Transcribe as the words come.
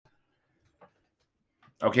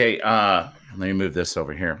Okay, let me move this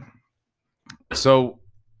over here. So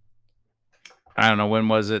I don't know, when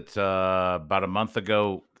was it? About a month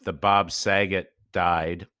ago, the Bob Saget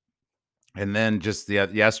died, and then just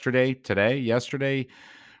yesterday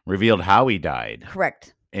revealed how he died,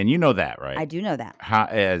 Correct. and you know that, right? I do know that.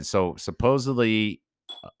 How? So supposedly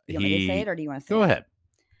You want me to say it he. or do you want to say Go it? ahead.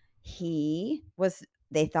 He was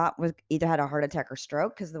they thought was either had a heart attack or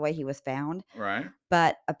stroke because the way he was found. Right.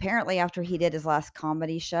 But apparently after he did his last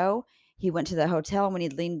comedy show, he went to the hotel and when he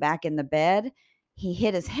leaned back in the bed, he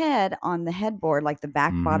hit his head on the headboard, like the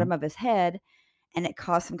back Mm-hmm. bottom of his head, and it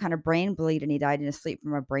caused some kind of brain bleed and he died in his sleep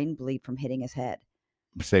from a brain bleed from hitting his head.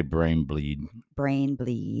 Say brain bleed. Brain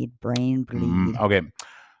bleed, brain bleed. Okay.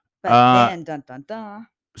 But then dun dun dun.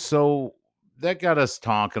 So that got us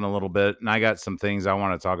talking a little bit, and I got some things I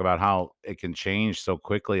want to talk about how it can change so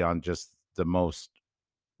quickly on just the most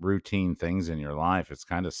routine things in your life. It's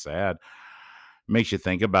kind of sad. Makes you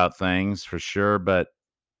think about things for sure, but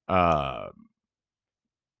uh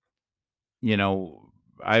you know,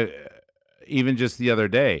 I even just the other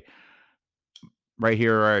day, right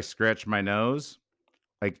here where I scratched my nose,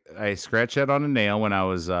 like I scratched it on a nail when I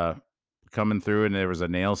was coming through and there was a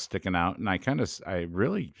nail sticking out and I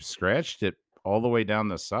really scratched it all the way down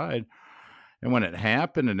the side. And when it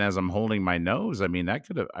happened, and as I'm holding my nose, I mean, that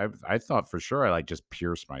could have, I thought for sure I like just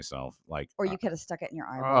pierced myself. Like, Or you could have stuck it in your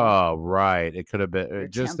eyeball, oh, right. It could have been your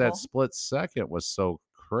just that temple. split second was so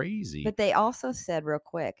crazy. But they also said real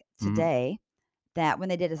quick Mhm. today that when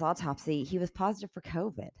they did his autopsy, he was positive for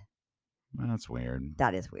COVID. That's weird.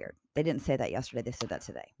 That is weird. They didn't say that yesterday. They said that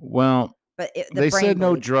today. Well, But the they brain said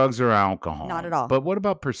no bleed, drugs or alcohol, not at all. but what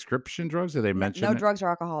about prescription drugs? Did they mention No it? drugs or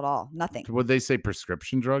alcohol at all. Nothing. Would they say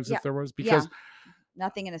prescription drugs Yeah. if there was? Yeah. Because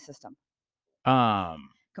Nothing in his system. um,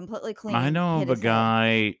 Completely I clean. know Hit of a his head.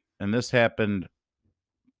 guy, and this happened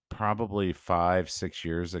probably 5, 6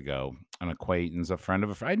 years ago, an acquaintance, a friend of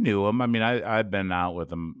a friend. I knew him. I mean, I've been out with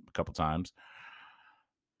him a couple times.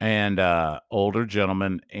 And older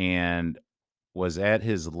gentleman and was at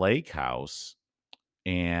his lake house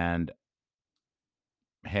and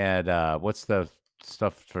had what's the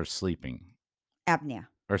stuff for sleeping Apnea.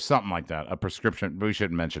 or something like that, a prescription. We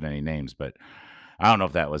shouldn't mention any names, but I don't know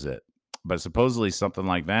if that was it. But supposedly something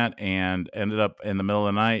like that, and ended up in the middle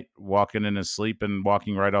of the night walking in his sleep and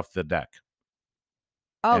walking right off the deck.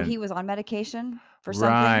 Oh, And he was on medication for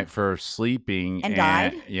right, something for sleeping, and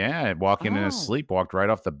died? and yeah, walking in his Oh, sleep, walked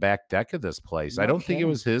right off the back deck of this place. I no don't think it kidding.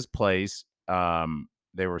 was his place.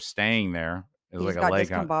 They were staying there. It was He like just a got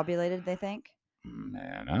lake out. discombobulated, they think?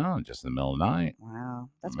 Man, oh, just in the middle of the night. Wow,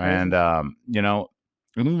 that's And crazy.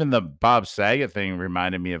 and even the Bob Saget thing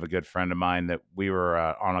reminded me of a good friend of mine that we were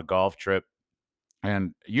on a golf trip.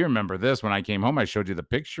 And you remember this when I came home, I showed you the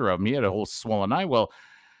picture of him. He had a whole swollen eye. Well,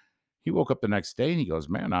 he woke up the next day and he goes,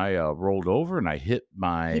 "Man, I rolled over and I hit He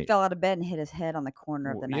my." fell out of bed and hit his head on the corner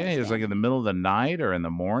of the Yeah, it was like nightstand. in the middle of the night or in the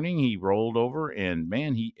morning. He rolled over and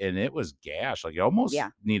man, it was gash. Like he almost Yeah.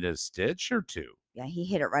 needed a stitch or two. Yeah, he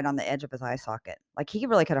hit it right on the edge of his eye socket. Like, he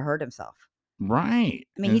really coulda hurt himself. Right.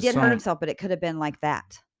 I mean, he And did hurt so, himself, but it could have been like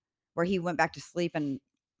that, where he went back to sleep and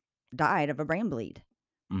died of a brain bleed.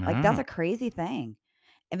 Like, that's yeah, a crazy thing.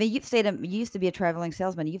 I mean, you used to be a traveling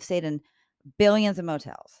salesman. You've stayed in billions of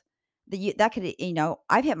motels. That could,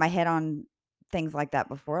 I've hit my head on things like that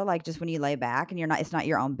before, like just when you lay back and it's not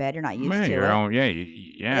your own bed, you're not used man, to your it. own, yeah,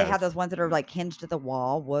 They yeah. have those ones that are like hinged to the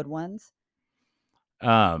wall, wood ones.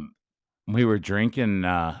 Um, we were drinking,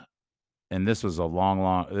 and this was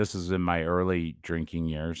a this is in my early drinking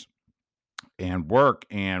years and work.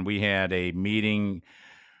 And we had a meeting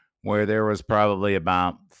where there was probably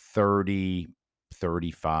about 30,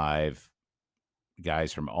 35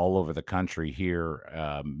 guys from all over the country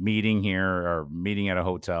here, meeting here or meeting at a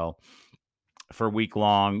hotel for a week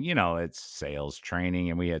long. It's sales training,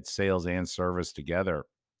 and we had sales and service together.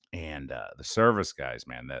 And the service guys,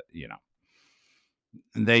 man,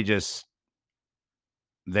 they just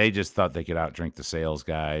they just thought they could outdrink the sales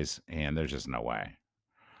guys, and there's just no way.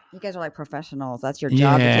 You guys are like professionals. That's your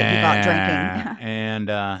job to take people out drinking. Yeah,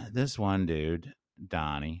 and this one dude,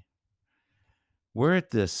 Donnie, we're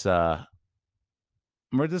at this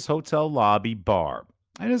hotel lobby bar.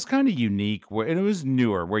 And it's kind of unique and it was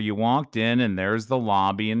newer where you walked in and there's the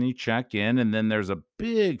lobby and you check in and then there's a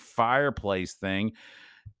big fireplace thing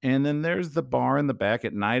and then there's the bar in the back.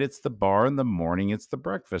 At night it's the bar, in the morning it's the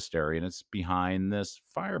breakfast area, and it's behind this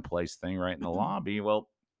fireplace thing right in the lobby. Well,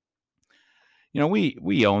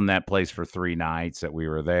 we owned that place for 3 nights that we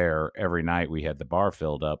were there. Every night we had the bar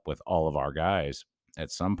filled up with all of our guys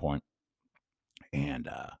at some point. And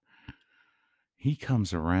he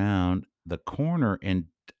comes around the corner and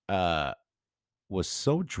uh was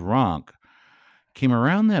so drunk, came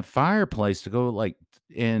around that fireplace to go, like,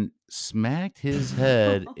 and smacked his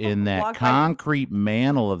head in that Walked right concrete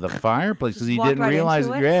mantle of the fireplace because just he walked didn't right realize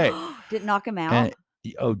into it. it. Right. Didn't knock him out?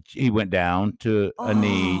 And he went down to a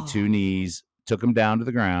knee, Oh, 2 knees, took him down to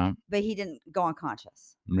the ground. but he didn't go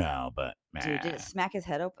unconscious. No, but Dude, did it man. smack his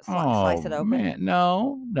head open, slice Oh, it open? man.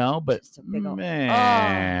 No, no, but Just a big ol oh,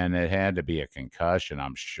 man, it had to be a concussion,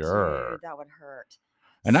 I'm sure. dude, that would hurt.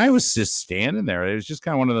 And I was S just standing there. It was just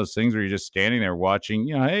kinda one of those things where you're just standing there watching,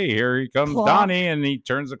 hey, here he comes Clonk. Donnie, and he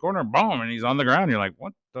turns the corner, boom, and he's on the ground. You're like,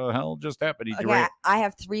 "What the hell just happened?" He Okay, derailed. I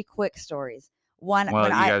have 3 quick stories. One, Well,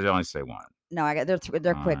 when you I guys only say one. no, I got they're quick.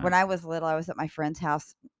 Alright. When I was little, I was at my friend's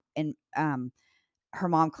house, and, her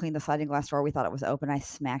mom cleaned the sliding glass door. We thought it was open.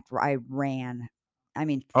 I ran. I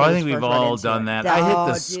mean, Oh, I face think we've first right all into done it. that. I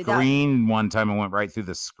hit the Dude, that screen one time and went right through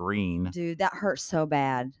the screen. dude, that hurts so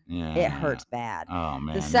bad. It Yeah. hurts bad. Oh, The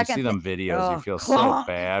man. You see second thing them videos, you oh, feel so clonk.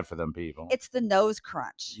 bad for them people. It's the nose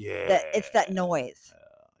crunch. It's Yeah. that noise.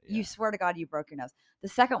 Yeah. You swear to God you broke your nose. The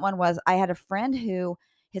second one was I had a friend who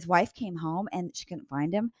his wife came home and she couldn't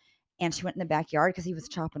find him, and she went in the backyard because he was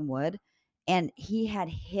chopping wood, and he had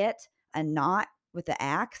hit a knot with the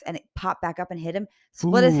axe and it popped back up and hit him,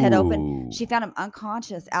 split his head open. Ooh. She found him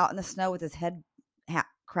unconscious out in the snow with his head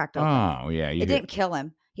cracked open. Oh, yeah, you It hear. didn't kill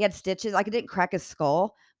him. He had stitches. Like, it didn't crack his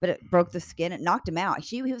skull, but it broke the skin. It knocked him out.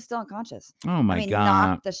 He was still unconscious. Oh I my mean, god.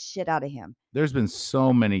 knocked the shit out of him. There's been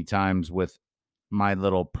so many times with my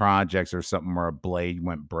little projects or something where a blade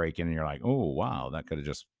went breaking and you're like, "Oh, wow, that coulda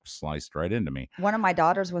just sliced right into me." One of my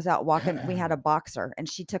daughters was out walking. We had a boxer, and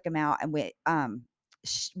she took him out, and we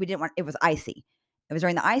didn't want. It was icy. It was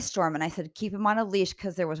during the ice storm, and I said, "Keep him on a leash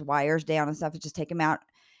because there was wires down and stuff. Just take him out."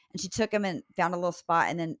 And she took him and found a little spot,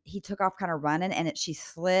 and then he took off, kind of running, and she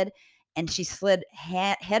slid,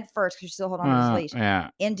 head first because she's still holding on to his leash Yeah.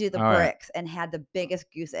 into the Alright. bricks and had the biggest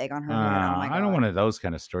goose egg on her head. Oh my I don't god, want those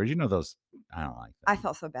kind of stories. You know those. I don't like I them.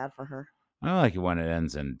 felt so bad for her. I don't like it when it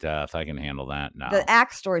ends in death. I can handle that. The No.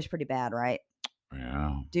 axe story is pretty bad, right?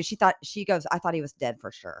 Yeah. Dude, she goes, I thought he was dead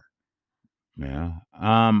for sure. Yeah.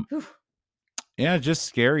 Whew. Yeah, just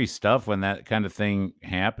scary stuff when that kind of thing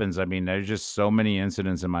happens. I mean, there's just so many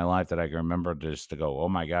incidents in my life that I can remember just to go, "Oh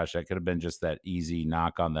my gosh, that could have been just that easy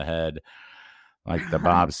knock on the head, like the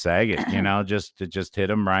Bob Saget, just to just hit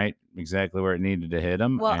him right exactly where it needed to hit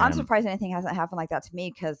him." Well, I'm And surprised anything hasn't happened like that to me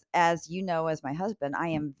because, as you know, as my husband, I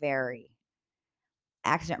am very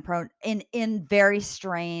accident prone in very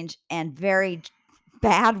strange and very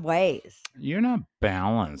bad ways. you're not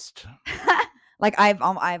balanced. Like, I've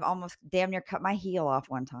almost damn near cut my heel off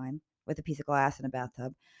one time with a piece of glass in a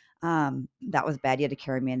bathtub. That was bad. You had to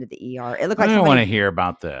carry me into the ER. It looked I like don't want somebody to hear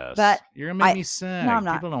about this. but You're gonna make I me no, I'm sick.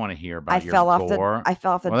 not. People don't want to hear about your gore. I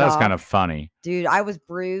fell off the Well, that's kind dock. of funny. Dude, I was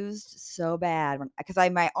bruised so bad because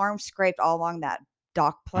my arm scraped all along that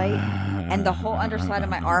dock plate, and the whole underside of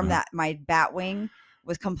my arm, that my bat wing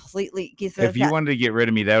was completely If you that wanted to get rid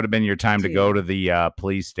of me, that would have been your time to go dude. to the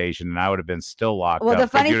police station, and I would have been still locked Well, the up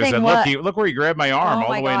because funny you'd have thing said, was look where you grabbed my arm oh all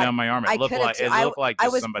my the way god, down my arm. I could have It looked like I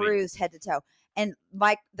just was somebody. bruised head to toe, and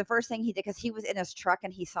Mike, the first thing he did, because he was in his truck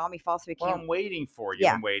and he saw me fall, so he Well, came I'm waiting for you.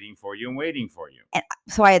 yeah, I'm waiting for you. I'm waiting for you. and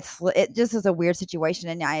so I had it just was a weird situation,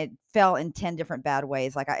 and I fell in 10 different bad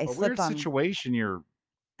ways, like, I A slipped weird on situation.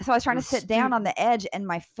 so I was trying You're to sit down on stu- the edge, and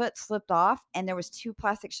my foot slipped off, and there was 2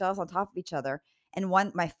 plastic shelves on top of each other, and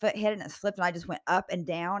one my foot hit it and it slipped, and I just went up and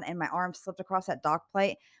down, and my arm slipped across that dock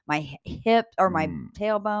plate, my hip or my Mm.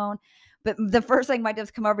 tailbone. But the first thing my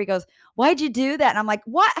dad's come over, he goes, "Why'd you do that?" And I'm like,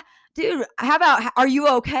 "What? Dude, how about are you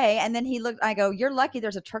okay?" And then he looked, I go, "You're lucky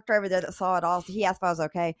there's a truck driver there that saw it all." So he asked if I was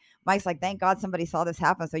okay. Mike's like, "Thank God somebody saw this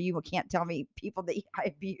happen, so you can't tell me people that I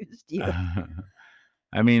abused you."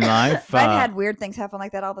 I mean, life. But I've had weird things happen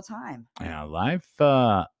like that all the time. Yeah, life.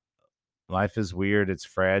 Life is weird. It's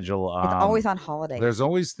fragile. It's always on holidays. There's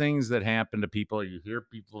always things that happen to people. You hear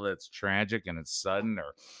people that's tragic and it's sudden,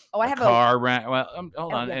 or Oh, I a have a car wreck. Well, hold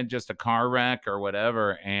oh, on, yeah. and just a car wreck or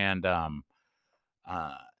whatever. And uh,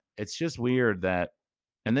 it's just weird that.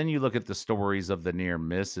 And then you look at the stories of the near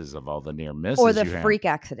misses of all the near Or misses the you have, freak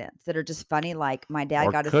accidents that are just funny, like my dad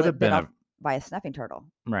or got his could have lip bit been off a by a snapping turtle.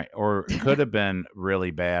 right, or could have been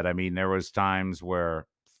really bad. I mean, there was times where,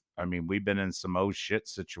 I mean, we've been in some oh shit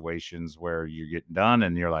situations where you get done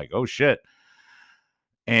and you're like, oh shit,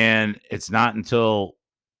 and it's not until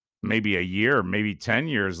maybe a year, maybe 10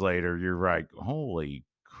 years later, you're like, holy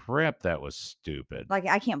crap, that was stupid. Like,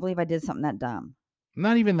 I can't believe I did something that dumb.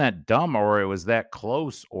 Not even that dumb, or it was that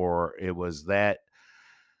close, or it was that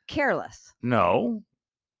Careless. no.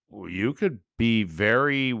 Well, you could be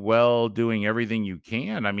very well doing everything you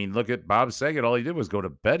can. I mean, look at Bob Saget. All he did was go to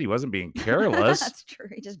bed. He wasn't being careless. That's true.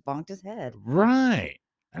 He just bonked his head. Right.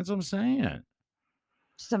 That's what I'm saying.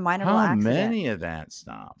 Just a minor little How accident. many of that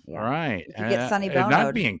stuff? Yeah. Right. You could get Sonny And not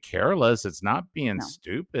Bono'd. being careless. It's not being No.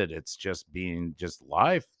 stupid. It's just being just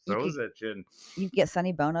life You throws could at you. And you could get Sonny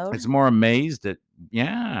it's Bono'd. more amazed at,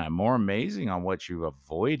 yeah, more amazing on what you've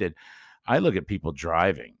avoided. I look at people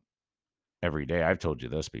driving every day. I've told you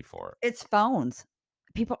this before. It's phones.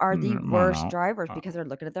 People are the Well, worst no. drivers Uh, because they're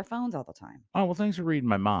looking at their phones all the time. oh, well, thanks for reading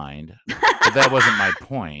my mind. But that wasn't my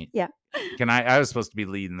point. Yeah. I was supposed to be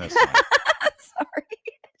leading this one. Sorry.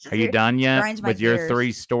 It's Are just you done yet grinds my with your gears.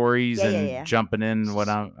 3 stories Yeah, yeah, and yeah. jumping in what Shh.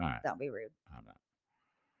 I'm all right. Don't be rude. I'm not.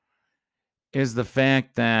 Is the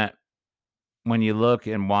fact that when you look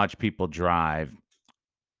and watch people drive,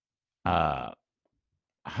 uh,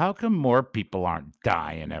 how come more people aren't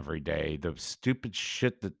dying every day? The stupid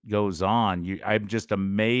shit that goes on. I'm just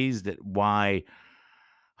amazed at why.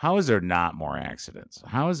 How is there not more accidents?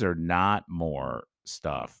 How is there not more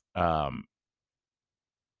stuff?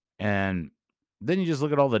 And then you just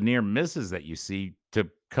look at all the near misses that you see to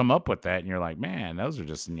come up with that, and you're like, man, those are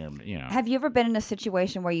just near. Have you ever been in a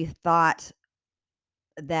situation where you thought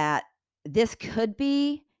that this could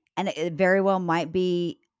be, and it very well might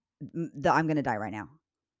be, the I'm gonna die right now?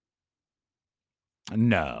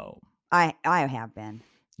 No, I have been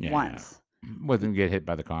yeah, once. with them get hit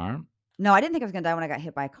by the car. No, I didn't think I was gonna die when I got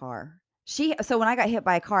hit by a car. So when I got hit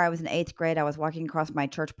by a car, I was in 8th grade. I was walking across my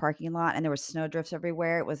church parking lot, and there was snow drifts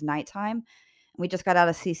everywhere. It was nighttime. We just got out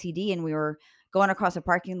of CCD, and we were going across a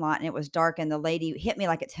parking lot, and it was dark, and the lady hit me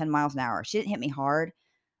like at 10 miles an hour. She didn't hit me hard.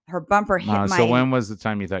 Her bumper hit So my when was the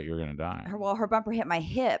time you thought you were gonna die? her bumper hit my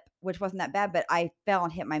hip, which wasn't that bad, but I fell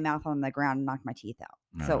and hit my mouth on the ground and knocked my teeth out.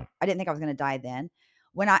 No. So I didn't think I was gonna die then.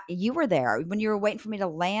 When you were there, when you were waiting for me to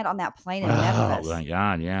land on that plane in Oh my Memphis.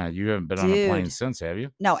 god, yeah, you haven't been on a plane Dude. since, have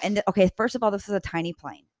you? No, and okay, first of all, this is a tiny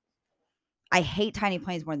plane. I hate tiny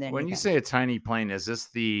planes more than When you anything. say a tiny plane, is this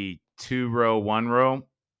the 2 row, 1 row?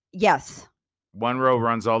 Yes. 1 row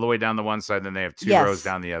runs all the way down the one side, then they have 2 rows Yes.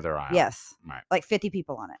 down the other aisle. Yes. Right, Like 50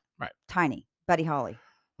 people on it. right. Tiny. Buddy Holly.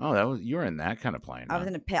 Oh, that was you were in that kind of plane, I huh? was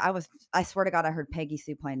in a I swear to God, I heard Peggy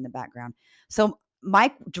Sue playing in the background. So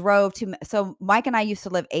Mike and I used to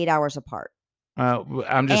live 8 hours apart.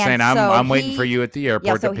 I'm just And saying I'm waiting for he you at the yeah,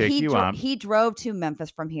 airport to so pick you up. he drove to Memphis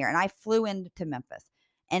from here, and I flew into Memphis.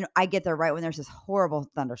 And I get there right when there's this horrible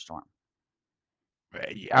thunderstorm.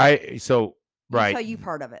 I so You right. tell you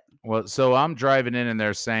part of it. Well, so I'm driving in and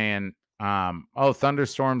they're saying, "Oh,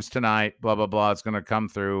 thunderstorms tonight, blah blah blah. It's going to come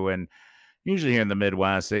through." And usually here in the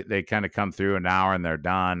Midwest, they kind of come through an hour and they're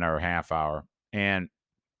done, or a half hour. And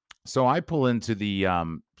so I pull into the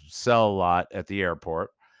cell lot at the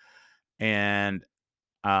airport, and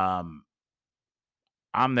um,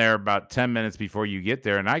 I'm there about 10 minutes before you get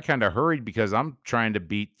there, and I kind of hurried because I'm trying to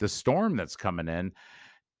beat the storm that's coming in.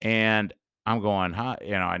 And I'm going, huh,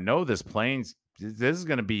 I know this is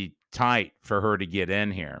going to be tight for her to get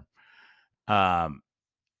in here. Um,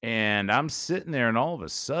 and I'm sitting there, and all of a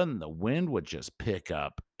sudden, the wind would just pick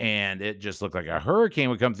up, and it just looked like a hurricane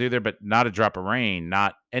would come through there, but not a drop of rain,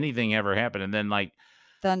 not anything ever happened. And then, like,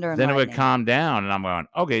 Thunder and then it would lightning. calm down, and I'm going,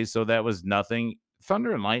 okay, so that was nothing.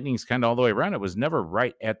 Thunder and lightning's kind of all the way around. It was never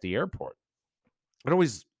right at the airport. It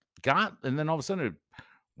always and then all of a sudden,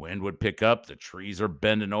 wind would pick up, the trees are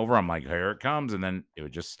bending over. I'm like, here it comes, and then it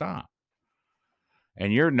would just stop.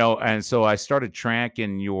 And and so I started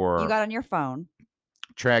You got on your phone.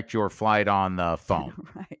 tracked your flight on the phone.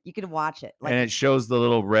 Right. You could watch it. And Like, it shows the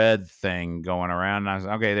little red thing going around. And I was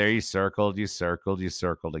okay, there you circled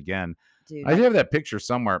again. dude, I like have that picture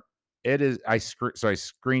somewhere. It is so I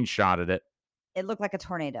screenshotted it. it looked like a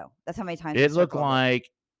tornado. That's how many times you It looked circled it. like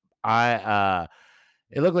I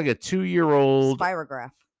it looked like a 2-year-old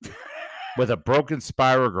Spirograph. with a broken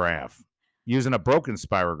spirograph. Using a broken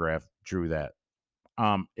spirograph drew that.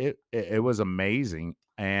 It was amazing,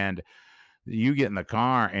 and you get in the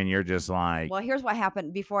car and you're just like, Well, here's what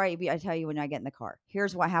happened before I tell you when I get in the car.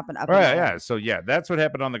 Here's what happened up all in right, the yeah. air. So yeah, that's what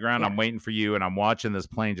happened on the ground. Yeah. I'm waiting for you, and I'm watching this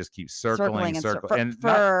plane just keep circling, Circling circling, and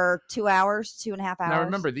not. for 2 hours, 2.5 Now hours.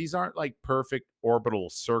 remember, these aren't like perfect orbital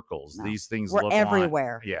circles. No. These things We're look like,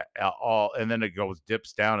 everywhere. yeah, all, and then it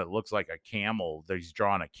dips down. It looks like a camel. He's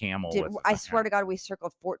drawing a camel Dude, with. I swear to God, we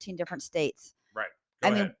circled 14 different states. Right. I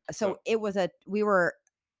Go mean, ahead. so it was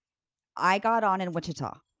I got on in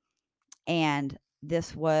Wichita, and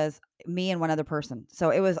this was me and one other person. So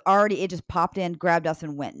it just popped in, grabbed us,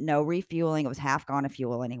 and went. No refueling. It was half gone of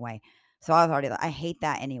fuel anyway. So I was already like, I hate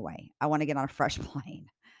that anyway. I want to get on a fresh plane.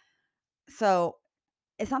 So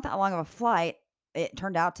it's not that long of a flight. It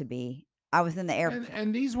turned out to be. I was in the air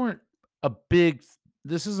And these weren't a big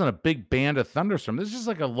this isn't a big band of thunderstorm. This is just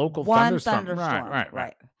like a local one thunderstorm. Right, thunderstorm, right, right,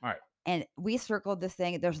 right. right. And we circled this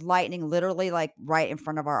thing. There's lightning literally like right in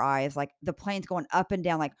front of our eyes. Like the plane's going up and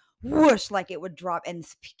down, like whoosh, like it would drop. And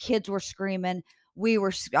kids were screaming. I'm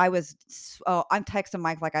texting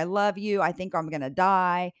Mike like, I love you. I think I'm gonna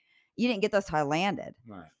die. You didn't get this till I landed.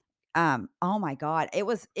 Right. Oh my God. It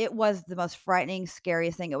was the most frightening,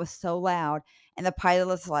 scariest thing. It was so loud. And the pilot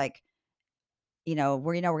was like, we're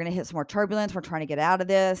gonna hit some more turbulence. We're trying to get out of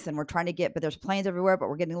this, and we're trying to but there's planes everywhere, but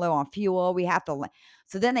we're getting low on fuel. We have to.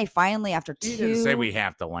 So then they finally, after He didn't say two, we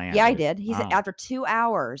have to land yeah, I it. did. He said Oh. after 2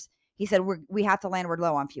 hours, he said we have to land. We're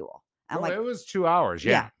low on fuel. I'm Oh, like, it was 2 hours,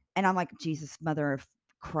 yeah, yeah. and I'm like, Jesus, mother of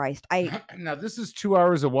Christ, I Now this is 2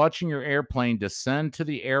 hours of watching your airplane descend to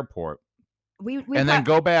the airport we and then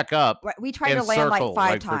pro- go back up right, we tried to and land like circle,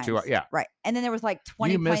 five like, for 2 hours. times, Yeah. right, and then there was like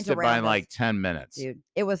 20 You planes missed it by, around us. like, 10 minutes. Dude,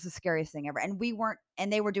 it was the scariest thing ever,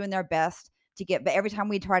 and they were doing their best to get but every time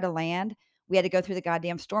we tried to land, we had to go through the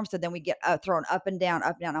goddamn storm, so then we get, thrown up and down,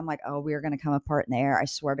 up and down. I'm like, "Oh, we are gonna come apart in the air. I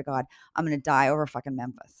swear to God, I'm gonna die over fucking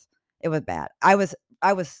Memphis." It was bad. I was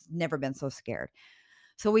never been so scared.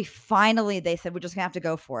 So they said, "We're just gonna have to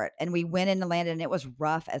go for it." And we went in and landed, and it was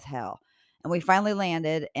rough as hell. And we finally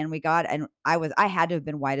landed, and I had to have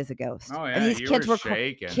been white as a ghost. Oh, And yeah, these you were kids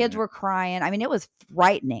shaking. were crying. I mean, it was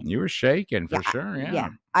frightening. You were shaking Yeah, for sure, yeah.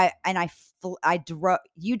 yeah. I drove.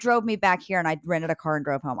 You drove me back here, and I rented a car and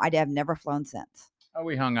drove home. Have never flown since. Oh,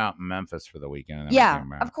 we hung out in Memphis for the weekend, and then we Yeah, came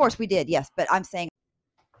back. of course we did. Yes, but I'm saying.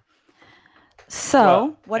 Well,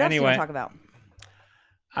 So, what else do you want to anyway, talk about?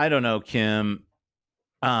 I don't know, Kim.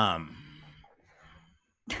 Um,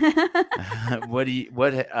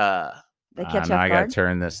 They catch you now off I gotta guard.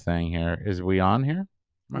 turn this thing here. Is we on here?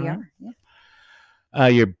 We Alright. are. Yeah.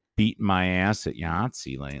 You're beating my ass at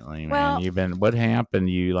Yahtzee lately, man. Well, What happened?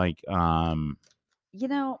 You like, you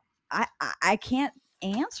know, I can't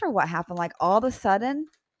answer what happened. Like all of a sudden,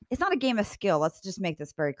 it's not a game of skill. Let's just make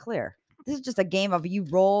this very clear. This is just a game of you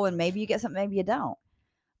roll and maybe you get something, maybe you don't.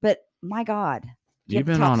 But my God, do you you've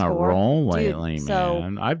have the been top on a score? roll Dude, lately, so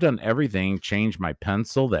man. I've done everything, changed my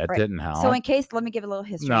pencil. That right. didn't So help. in case, let me give a little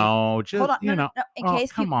history. No, Hold just, on. No, no, no. In oh, case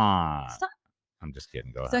you come on. stop. I'm just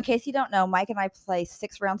kidding. Go So in ahead. case you don't know, Mike and I play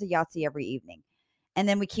 6 rounds of Yahtzee every evening. And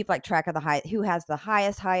then we keep like track of who has the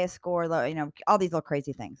highest score, all these little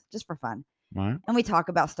crazy things just for fun. What? And we talk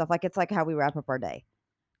about stuff like it's like how we wrap up our day.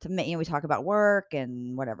 We talk about work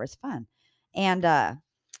and whatever. It's fun. And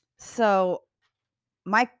so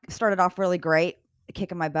Mike started off really great,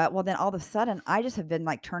 kicking my butt. Well, then all of a sudden, I just have been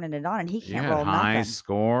like turning it on, and he You can't had roll high nothing.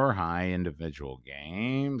 score, high individual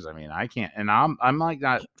games. I mean, I can't, and I'm like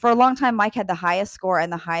that. For a long time, Mike had the highest score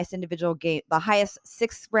and the highest individual game, the highest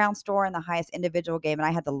 6 round score and the highest individual game, and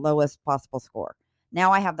I had the lowest possible score.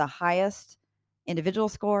 Now I have the highest individual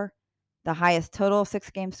score, the highest total 6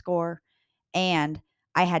 game score, and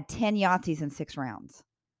I had 10 Yahtzees in 6 rounds.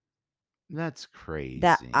 That's That crazy.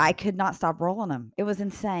 I could not stop rolling them. It was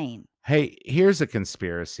insane. Hey, here's a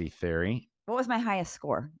conspiracy theory. What was my highest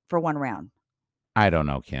score for one round? I don't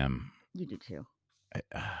know, Kim. You do too.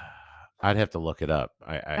 I'd have to look it up.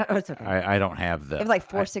 Oh, it's okay. I don't have the. It was like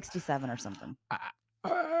 467 or something. I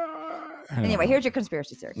don't Anyway, know. here's your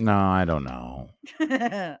conspiracy theory. No, I don't know.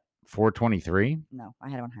 423. No, I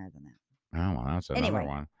had one higher than that. Oh well, that's another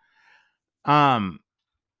Anyway. one.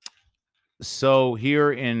 So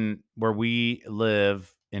here in where we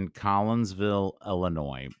live in Collinsville,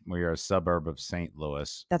 Illinois, we are a suburb of St.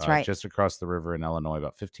 Louis. That's right. Just across the river in Illinois,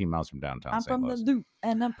 about 15 miles from downtown I'm St. from Louis. the Loop,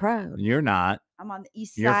 and I'm proud. You're not. I'm on the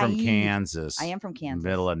east You're side. from Kansas. I am from Kansas.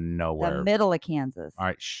 Middle of nowhere. The middle of Kansas. All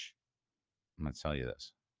right, shh. I'm gonna tell you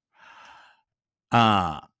this.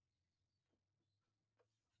 I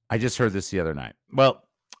just heard this the other night. Well,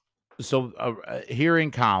 so here in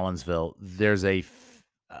Collinsville, there's the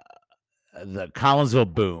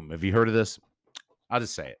Collinsville boom. Have you heard of this? I'll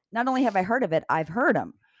just say it. Not only have I heard of it, I've heard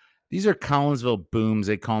them. These are Collinsville booms.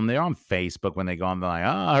 They call them. They're on Facebook when they go on. They're like, "Oh,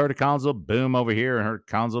 I heard a Collinsville boom over here, and heard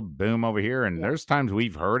Collinsville boom over here." And there's times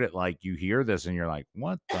we've heard it. Like you hear this, and you're like,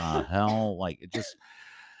 "What the hell?" Like it just.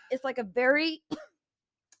 It's like a very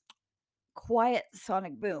quiet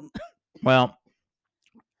sonic boom. Well,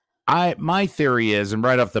 my theory is, and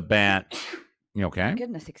right off the bat, you okay?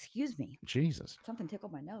 Goodness, excuse me. Jesus. Something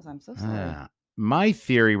tickled my nose. I'm so sorry. My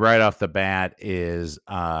theory right off the bat is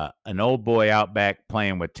an old boy out back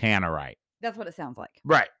playing with tannerite. That's what it sounds like.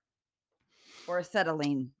 Right. Or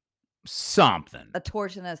acetylene. Something. A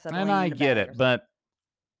torch and acetylene. And I get it, but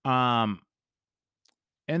and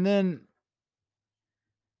then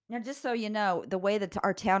now, just so you know, the way that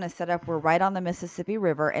our town is set up, we're right on the Mississippi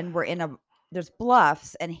River, and we're in there's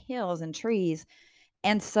bluffs and hills and trees,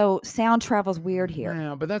 and so sound travels weird here.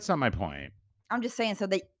 Yeah, but that's not my point. I'm just saying, so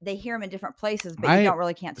they hear them in different places, but you I don't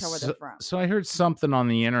really can't tell where they're so, from. so I heard something on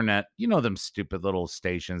the internet. You know them stupid little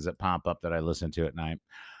stations that pop up that I listen to at night.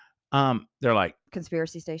 They're like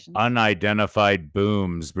Conspiracy stations. unidentified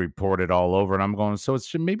booms reported all over, and I'm going. So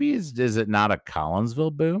it's maybe is it not a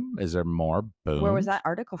Collinsville boom? Is there more Where was booms? that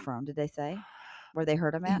article from? Did they say where they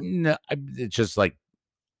heard them at? No, it's just like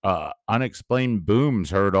unexplained booms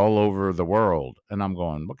heard all over the world, and I'm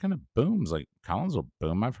going. What kind of booms? Like Collinsville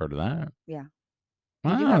boom? I've heard of that. Yeah,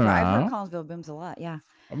 I we do don't have. I've heard know. Collinsville booms a lot. Yeah.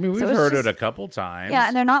 I mean, So we've it's heard it just a couple yeah, and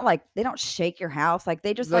times. they're not like they don't shake your house. Like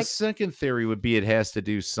they just The like second theory would be it has to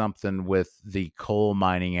do something with the coal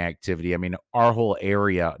mining activity. I mean, our whole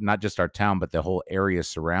area, not just our town, but the whole area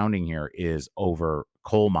surrounding here is over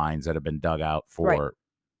coal mines that have been dug out right for,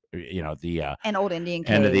 the and old Indian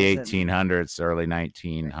end of the caves and 1800s, early right.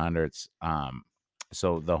 1900s.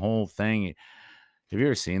 So the whole thing. Have you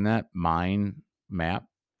ever seen that mine map?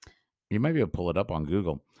 You might be able to pull it up on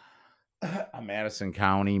Google. A Madison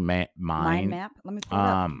County Mind mine. map. Let me pull it up.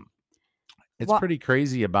 Um, it's What? pretty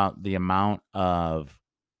crazy about the amount of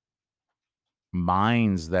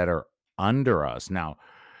mines that are under us. Now,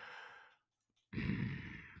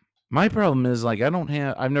 my problem is like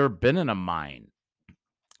I've never been in a mine,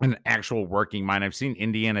 an actual working mine. I've seen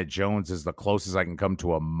Indiana Jones as the closest I can come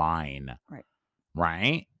to a mine, Right.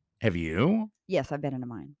 right? Have you? Yes, I've been in a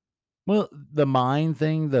mine. Well, the mine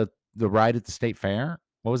thing, the ride at the state fair,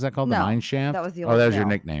 what was that called? The mine No, that shaft? was the Oh, old that was your mill.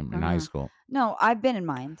 nickname in high Uh-huh. school. No, I've been in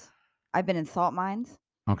mines. I've been in salt mines,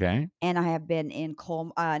 Okay. and I have been in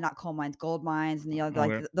not coal mines, gold mines, and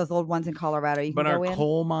like Okay. those old ones in Colorado you can But are go in.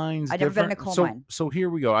 coal mines I've never been in a different? coal So mine. so here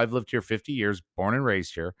we go. I've lived here 50 years, born and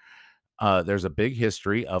raised here. There's a big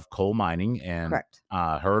history of coal mining and Correct.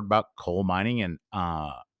 heard about coal mining and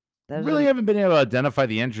Those are really haven't been able to identify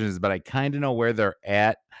the entrances, but I kind of know where they're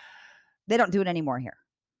at. they don't do it anymore here.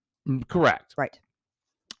 Correct. Right.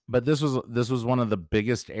 But this was one of the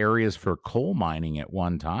biggest areas for coal mining at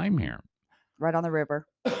one time Mhm. here. Right on the river,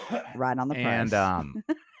 right on the And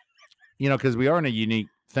price. because we are in a unique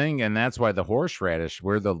thing, and that's why the horseradish,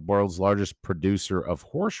 we're the world's largest producer of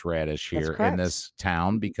horseradish That's here in correct. this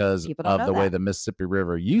town because People don't of know the way that. the Mississippi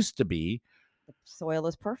River used to be. The soil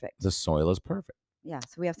is The perfect. soil is perfect. Yeah,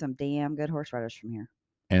 so we have some damn good horseradish from here.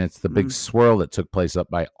 And it's the big Mm. swirl that took place up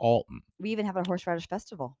by Alton. We even have a horseradish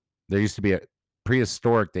festival. There used to be a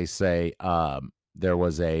prehistoric, they say, there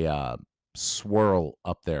was a swirl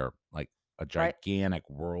up there, like a Right. gigantic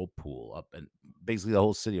whirlpool up, and basically the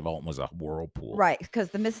whole city of Alton was a whirlpool. Right,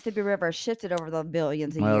 because the Mississippi River shifted over the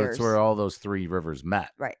billions of Well, that's where years. all those three rivers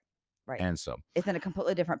met. Right, right. And so It's in a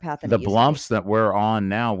completely different path than it the used to be. bluffs that we're on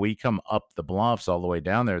now, we come up the bluffs all the way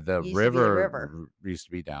down there. The Used to be the river river. used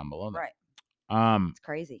to be down below Right. there. It's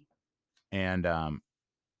crazy. And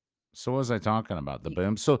so what was I talking about? The Y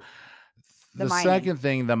boom. So the the mining. second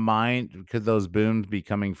thing, the mine, could those booms be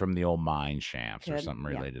coming from the old mine shafts or Could, something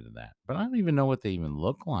yeah. related to that? But I don't even know what they even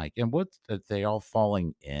look like. And what are they all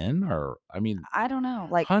falling in? Or I mean, I don't know,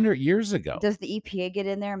 like, 100 years ago. does the EPA get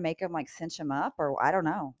in there and make them like, cinch them up? Or I don't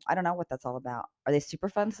know. I don't know what that's all about. Are they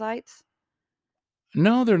Superfund sites?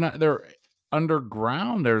 No, they're not. They're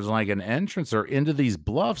underground. There's like an entrance or into these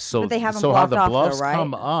bluffs. But So they have them so how blocked the off though, bluffs right?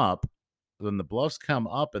 come up, when the bluffs come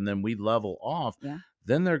up and then we level off, Yeah.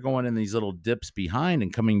 then they're going in these little dips behind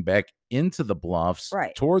and coming back into the bluffs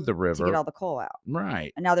Right, toward the to get river. all the coal out.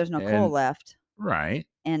 Right. And now there's no coal And left, right.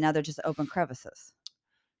 and now they're just open crevices.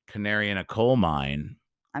 Canary in a coal mine.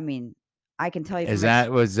 I mean, I can tell you Is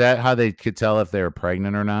from was that how they could tell if they were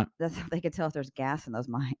pregnant or not? that's how they could tell if there's gas in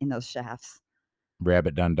those shafts.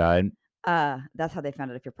 Rabbit done died. That's how they found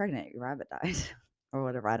out if you're pregnant, your rabbit died or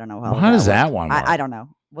whatever. I don't know Well, how how that does that worked. one I work? don't know.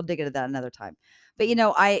 We'll dig into that another time. But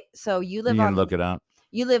so You can look it up.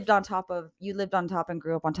 you lived on top and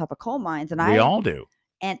grew up on top of coal mines, and We all do.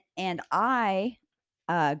 I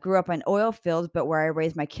grew up in oil fields, but where I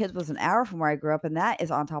raised my kids was an hour from where I grew up, and that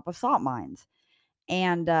is on top of salt mines.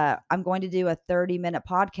 And I'm going to do a 30-minute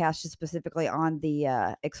podcast just specifically on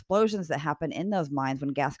the explosions that happened in those mines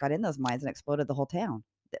when gas got in those mines and exploded the whole town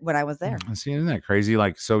when I was there. See, isn't that crazy?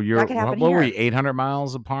 Like, so That could happen what were here. you, 800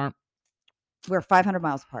 miles apart? We're 500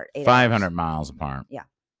 miles apart, 8 500 hours. miles apart. Yeah.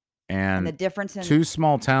 And the And difference in two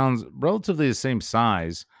small towns, relatively the same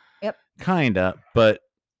size, Yep. kinda, but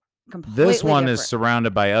completely this one is different.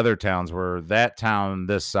 surrounded by other towns where that town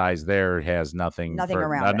this size there has nothing. Nothing for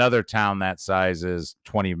around it. another town that size is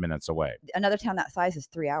 20 minutes away. Another town that size is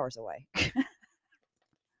 3 hours away.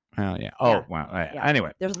 Oh, yeah. Oh, Yeah. well, Yeah.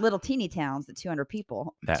 anyway, There's little teeny towns at 200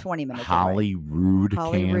 people, that 20 minutes away. Holyrood, Kansas.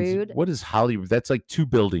 Holyrood? What is Holyrood? That's like two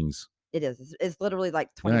buildings. It is. It's literally like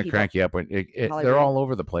Doesn't 20 that people crank you up when probably they're read. all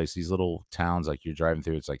over the place. These little towns, like you're driving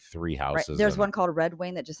through, it's like 3 Right. houses There's and one called Red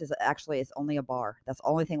Wing that just is actually it's only a bar. That's the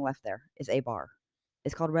only thing left there is a bar.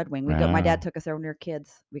 It's called Red Wing. My dad wow. took us there when we were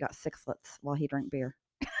kids. We got sixlets while he drank beer.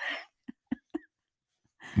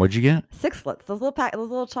 What'd you get? Sixlets, those little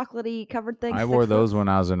chocolatey covered things, I wore those sixlets. when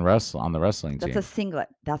I was on the wrestling That's a team. singlet.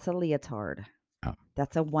 That's a leotard. Oh.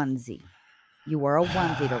 That's a onesie. You wore a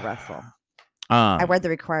onesie to wrestle. I Um, wear the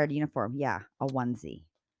required uniform. Yeah, a onesie.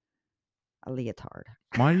 A leotard.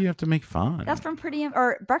 why do you have to make fun? That's from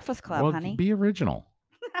or Breakfast Club, Well, honey. be original.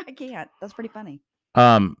 I can't. That's pretty funny.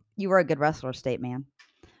 Um, You were a good wrestler, State Man.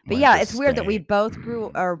 But went yeah, to it's weird that we state. both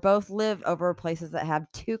both live over places that have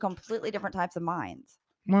two completely different types of minds.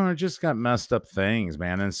 Well, it just got messed up things,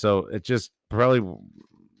 man, and so it just probably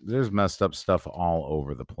there's messed up stuff all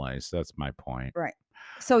over the place. That's my point. Right.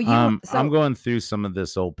 So I'm going through some of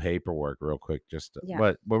this old paperwork real quick. Just yeah.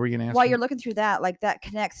 what were we gonna ask? While me? you're looking through that, like that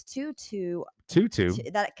connects to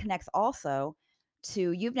that connects also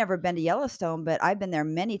to you've never been to Yellowstone, but I've been there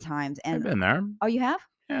many times. I've And been there. oh, you have?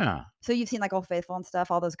 Yeah. So you've seen like Old Faithful and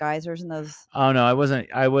stuff, all those geysers and those. Oh no, I wasn't.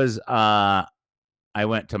 I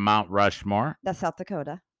went to Mount Rushmore, That's South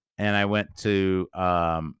Dakota. and I went to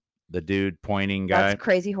the dude pointing guy. That's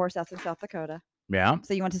Crazy Horse. That's in South Dakota. Yeah.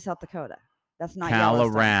 So you went to South Dakota. That's not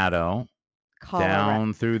Yellowstone. Colorado.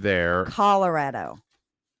 Down through there. Colorado.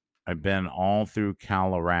 I've been all through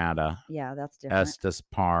Colorado. Yeah, that's different. Estes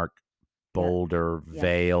Park, Boulder, Yeah.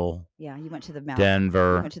 Vail. Yeah, you went to the mountains.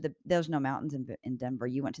 Denver. You went to there's no mountains in Denver.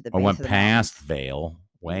 You went to the I base went of the past mountains. Vail,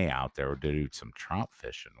 way out there to do some trout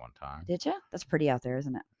fishing one time. Did you? That's pretty out there,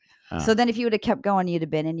 isn't it? So then if you would have kept going, you'd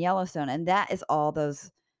have been in Yellowstone. And that is all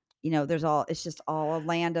those, it's just all a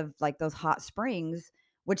land of like those hot springs,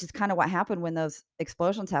 which is kind of what happened when those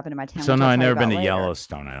explosions happened in my town. So no, I've never been to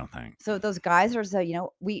Yellowstone, I don't think. So those geysers,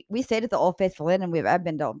 we stayed at the Old Faithful Inn, and I've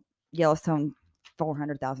been to Yellowstone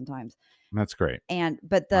 400,000 times. That's great.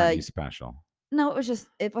 But Aren't you special? No,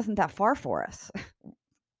 it wasn't that far for us.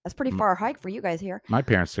 That's pretty far hike for you guys here. My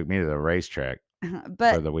parents took me to the racetrack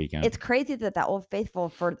but for the weekend. It's crazy that Old Faithful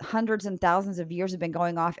for hundreds and thousands of years have been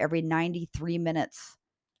going off every 93 minutes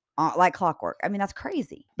like clockwork. I mean, that's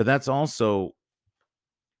crazy. But that's also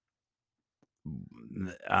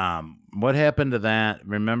what happened to that?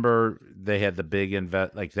 Remember they had the big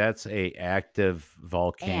that's a active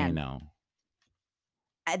volcano.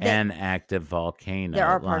 An active volcano. There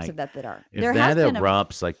are parts of that are. If that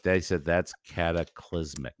erupts, like they said, that's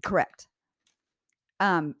cataclysmic. Correct.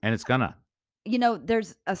 And it's gonna.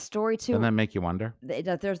 There's a story too. Doesn't that make you wonder?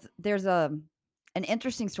 There's an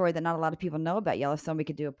interesting story that not a lot of people know about Yellowstone. We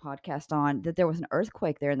could do a podcast on that. There was an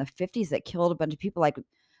earthquake there in the 50s that killed a bunch of people. Like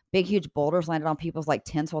big, huge boulders landed on people's like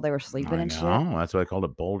tents while they were sleeping and shit. That's why I called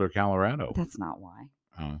it Boulder, Colorado. That's not why.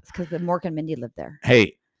 Oh. It's because the Mork and Mindy lived there.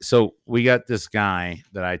 Hey, so we got this guy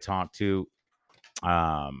that I talked to.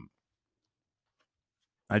 I've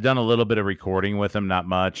done a little bit of recording with him, not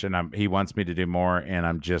much, and he wants me to do more, and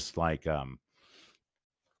I'm just like, I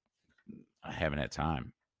haven't had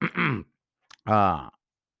time. But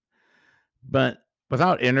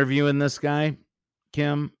without interviewing this guy,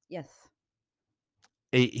 Kim. Yes.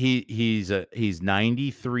 He's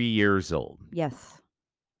 93 years old. Yes.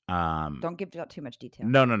 Don't give out too much detail.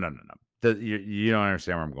 No. You don't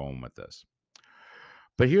understand where I'm going with this.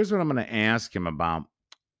 But here's what I'm going to ask him about.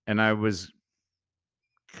 And I was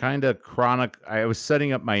kind of I was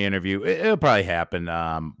setting up my interview. It'll probably happen.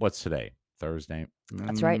 What's today? Thursday?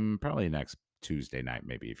 That's right. Probably next Tuesday night,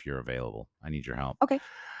 maybe, if you're available. I need your help. Okay.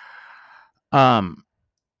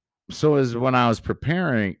 So as when I was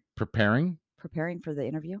preparing for the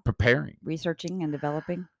interview, researching and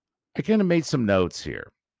developing, I kind of made some notes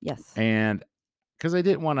here. Yes. And because I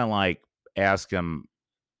didn't want to ask him,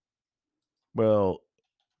 well,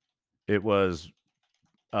 it was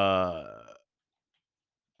Pearl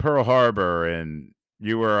Harbor and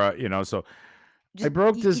you were, so I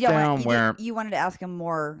broke this down where you wanted to ask him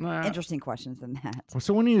more interesting questions than that.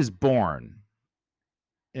 So when he was born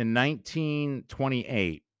in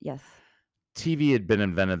 1928, yes, TV had been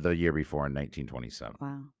invented the year before in 1927.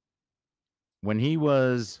 Wow. When he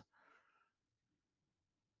was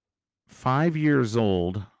 5 years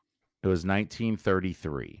old, it was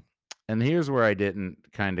 1933. And here's where I didn't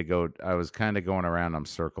I was kind of going around, I'm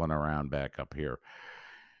circling around back up here.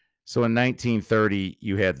 So in 1930,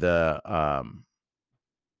 you had the, I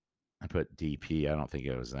put DP, I don't think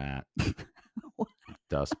it was that.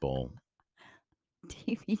 Dust Bowl.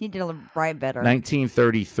 You need to write better.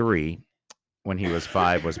 1933, when he was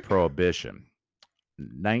 5, was Prohibition.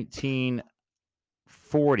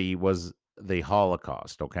 1940 was the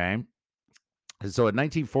Holocaust, okay? So in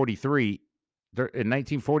 1943, in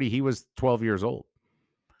 1940, he was 12 years old.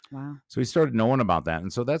 Wow. So he started knowing about that.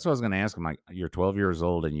 And so that's what I was going to ask him. Like, you're 12 years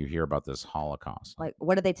old and you hear about this Holocaust. Like, Like,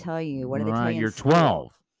 what do they tell you? What do they tell right, you in you're school?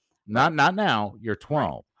 12. Right, Not now. You're right.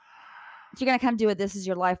 12. So you're gonna kinda do it, this is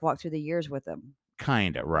your life, walk through the years with them.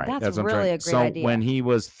 Kind of, right. That's That's what I'm really trying. a great So when idea. he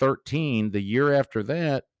was 13, the year after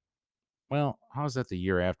that, well, how was that the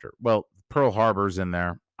year after? Well, Pearl Harbor's in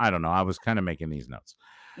there. I don't know. I was kind of making these notes.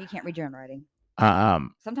 You can't read your own writing.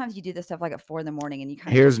 Um, Sometimes you do this stuff, like, at 4 in the morning and you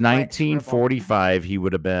kinda Here's just write scribble. 1945. He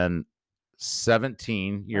would have been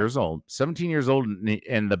 17 Right. years old. 17 years old,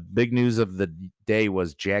 and the big news of the day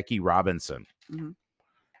was Jackie Robinson. Mhm.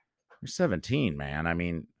 You're 17, man. I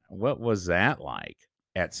mean, what was that like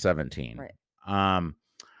at 17? Right. Um,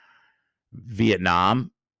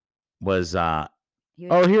 Vietnam was He was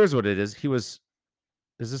oh, here's what it is. Is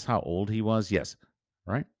this how old he was? Yes.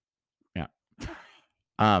 Right? Yeah.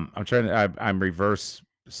 I'm reverse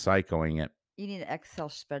psychoing it. you need an Excel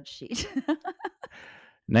spreadsheet.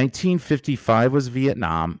 1955 was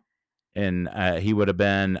Vietnam, and he would have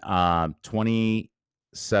been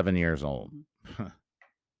 27 years old. Mhm.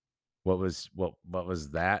 What was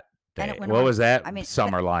that And it day? went What on was that I mean,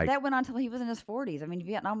 summer like? that went on till he was in his 40s. I mean,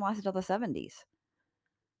 Vietnam lasted till the 70s.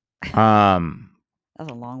 Um, That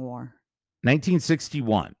was a long war.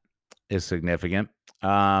 1961 is significant.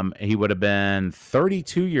 He would have been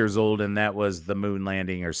 32 years old, and that was the moon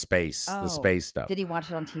landing or the Oh, space stuff. did he watch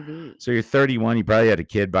it on TV? So you're 31. You probably had a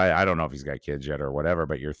kid by, I don't know if he's got kids yet or whatever,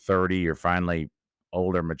 but you're 30. You're finally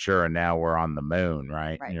older, mature, and now we're on the moon,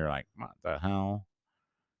 right? And Right. you're like, what the hell?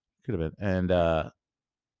 Could have been. And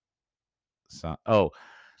so,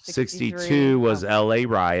 62 63. was Oh, LA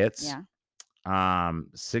riots. yeah.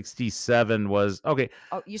 67 was okay.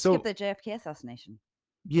 Oh, you skipped So the JFK assassination.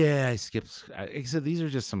 yeah, I skipped. I said these are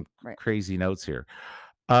just some Right. crazy notes here.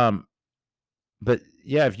 Um, but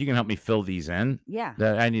yeah, if you can help me fill these in, Yeah.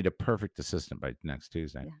 that I need a perfect assistant by next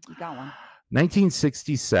Tuesday. Yeah, you got one.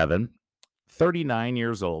 1967, 39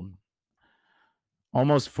 years old,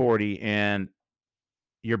 almost 40, and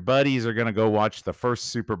your buddies are going to go watch the first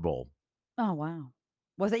Super Bowl. Oh, wow.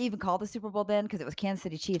 Was it even called the Super Bowl then? Because it was Kansas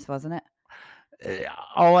City Chiefs, wasn't it?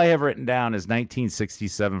 All I have written down is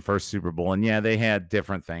 1967 first Super Bowl, and yeah, they had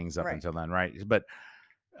different things up Right. until then, right? But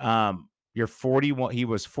you're 41. He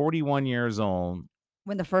was 41 years old.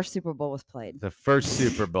 When the first Super Bowl was played. The first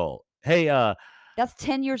Super Bowl. Hey, That's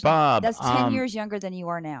 10 years Bob, that's 10 years younger than you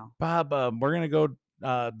are now. Bob, we're gonna go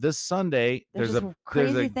this Sunday. There's There's this a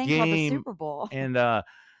crazy thing called the game, Super Bowl. and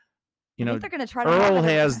you I know, think they're gonna try to have Earl it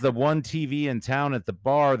has every the one TV in town at the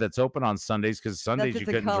bar that's open on Sundays because That's Sundays you just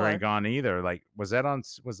a couldn't drink color. on either. Like, was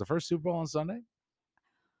the first Super Bowl on Sunday?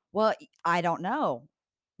 Well, I don't know,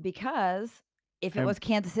 because if it And was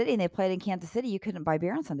Kansas City and they played in Kansas City, you couldn't buy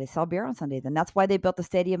beer on Sunday, sell beer on Sunday then. That's why they built the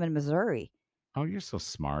stadium in Missouri. oh, you're so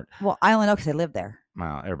smart. Well, I only know because I lived there.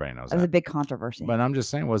 Well, everybody knows It was a that. big controversy. But I'm just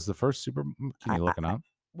saying, was the first Can I you I look it I up?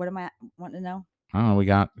 what am I wanting to know? Oh, we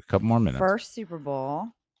got a couple more minutes. First Super Bowl.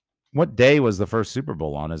 What day was the first Super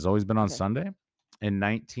Bowl on? Has always been on Okay. Sunday in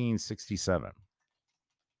 1967.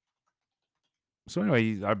 So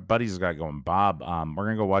anyway, our buddies got going. Bob, we're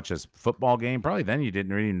gonna go watch this football game. Probably then you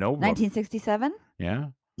didn't really know what. 1967? Yeah,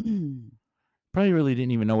 All probably really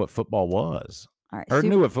didn't even know what football was, right, or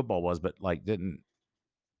knew what football was, but like didn't.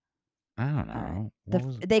 I don't all right. know. What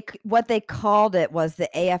was it? What they called it was the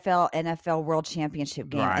AFL NFL World Championship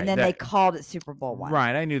game, Right, and then they called it Super Bowl one.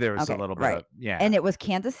 Right, I knew there was a Okay, little bit right. of yeah. And it was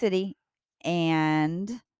Kansas City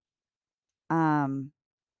and um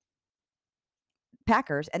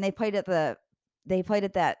Packers, and they played at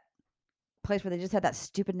that place where they just had that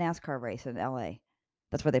stupid NASCAR race in LA.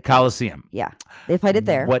 That's where they played. Coliseum. Yeah. They played it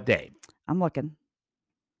there. What day? I'm looking.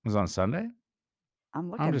 It was on Sunday. I'm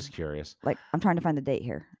looking. I'm just curious. Like, I'm trying to find the date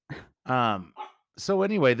here. So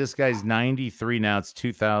anyway, this guy's 93 now. It's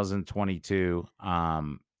 2022.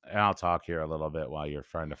 And I'll talk here a little bit while you're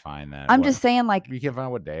trying to find that. I'm just saying, like, You can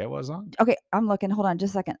find what day it was on? okay, I'm looking. Hold on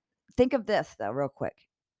just a second. Think of this, though, real quick.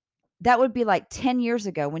 That would be like 10 years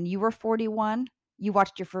ago when you were 41, you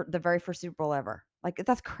watched the very first Super Bowl ever. Like,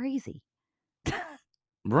 that's crazy.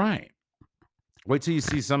 Right. Wait till you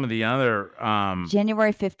see some of the other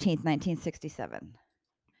January 15th, 1967.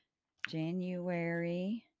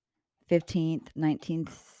 January 15th,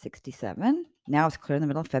 1967. Now it's clear in the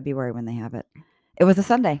middle of February when they have it. It was a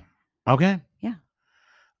Sunday. Okay. Yeah.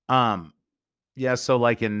 Yeah, so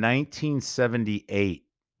like in 1978,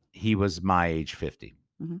 he was my age 50.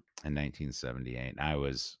 Mhm. In 1978, I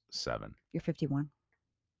was 7. You're 51.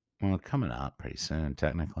 Well, coming up pretty soon,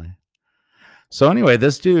 technically. So anyway,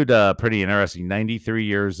 this dude, pretty interesting. 93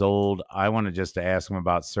 years old. I wanted just to ask him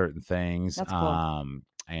about certain things. That's cool.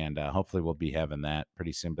 And hopefully we'll be having that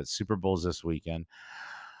pretty soon. But Super Bowl's this weekend,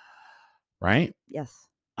 right? Yes.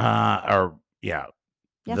 Or yeah,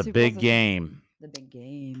 Yeah, the Super Bowl's big this week. game. The big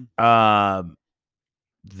game. Um,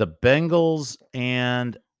 the Bengals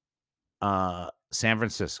and San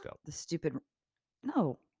Francisco. The stupid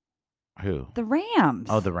No, Who? the Oh,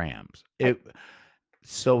 Rams. the Rams. I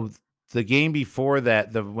So the game before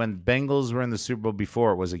that, when Bengals were in the Super Bowl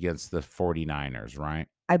before, it was against the 49ers, right?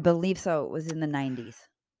 I believe so. It was in the 90s.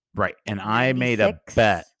 Right. And I made a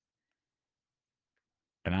bet 96?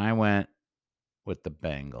 and I went with the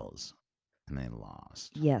Bengals and they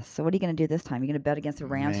lost. Yes. So what are you gonna do this time? You gonna bet against the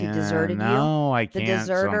Rams who Man, deserted you? no, I The can't.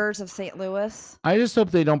 deserters of St. Louis? I just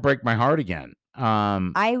hope they don't break my heart again.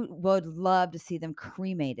 I would love to see them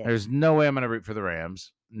cremated. There's no way I'm going to root for the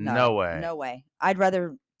Rams. No No, way. no way. I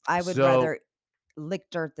would So, rather lick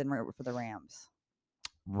dirt than root for the Rams.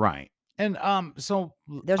 right. And so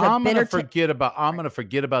There's a I'm going to bitter I'm right. going to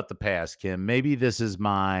forget about the past, Kim. Maybe this is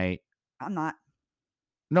my I'm not.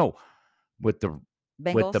 no with the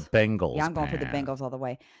Bengals? Yeah, Bengals, I'm going for the man. Bengals all the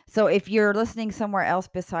way. So if you're listening somewhere else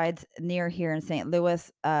besides near here in St.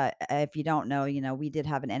 Louis, if you don't know, we did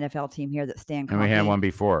have an NFL team here that Stan And we had Kroenke one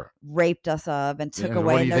before. raped us of and took Yeah, what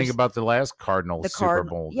away. do And you think there's about the last Cardinals the Super card.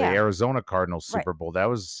 Bowl, the Yeah, Arizona Cardinals right, Super Bowl? That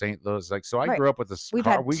was St. Louis. Like, so I right. grew up with this We've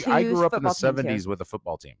car. had I two grew up in the football teams here. 70s with a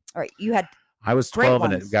football team. All right, you had I was great 12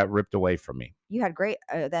 and it ones. got ripped away from me. You had great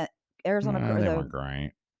that Arizona. They weren't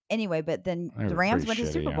great. Anyway, but then They the were Rams pretty went to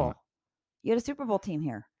the Super shitty. Bowl. You had a Super Bowl team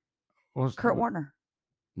here, Was Kurt Warner.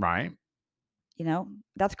 right,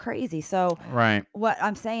 That's crazy. So right. what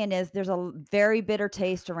I'm saying is there's a very bitter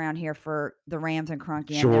taste around here for the Rams and Kroenke,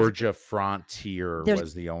 and Georgia Frontier there's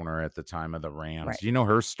was the owner at the time of the Rams. right. Do you know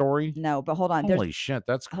her story? No, but hold on. Holy shit,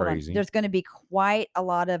 that's Hold on. crazy. There's going to be quite a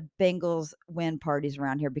lot of Bengals win parties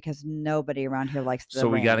around here because nobody around here likes the So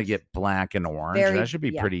we got to Rams. get black and orange. Very, That should be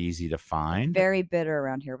yeah, pretty easy to find. very bitter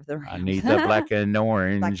around here with the Rams. I need the black and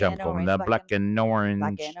orange. Black I'm and calling orange, the black black and orange.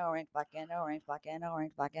 black and orange, black and orange, black and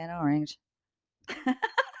orange, black and orange.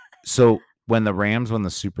 So when the Rams won the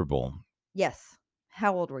Super Bowl, Yes.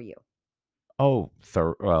 How old were you? well,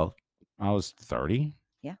 I was 30.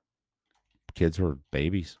 Yeah. Kids were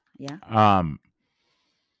babies. Yeah.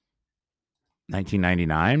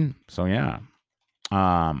 1999. So yeah.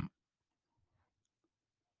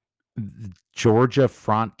 Georgia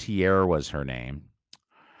Frontier was her name.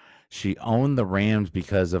 She owned the Rams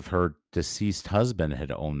because of her deceased husband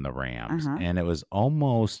had owned the Rams. Uh-huh. And it was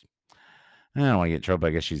almost, I don't want to get in trouble.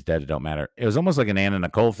 I guess she's dead. It don't matter. It was almost like an Anna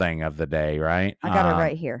Nicole thing of the day, right? I got it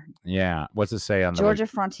right here. Yeah. What's it say on the Georgia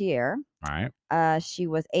Frontier. right? She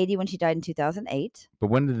was 80 when she died in 2008. But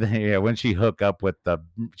when did when she hook up with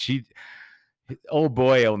old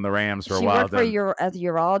boy owned the Rams for a while. She worked as a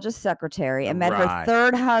urologist secretary and met her Right.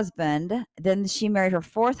 third husband. Then she married her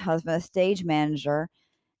fourth husband, a stage manager.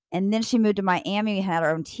 And then she moved to Miami and had her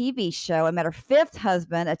own TV show and met her fifth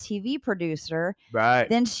husband, a TV producer. Right.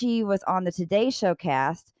 Then she was on the Today Show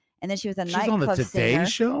cast. And then she was a She's on the nightclub Today singer.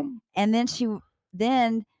 Show? And then she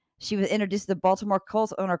was introduced to the Baltimore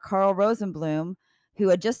Colts owner, Carl Rosenblum, who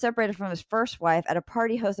had just separated from his first wife at a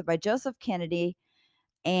party hosted by Joseph Kennedy.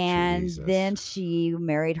 And Jesus. then she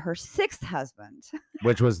married her sixth husband,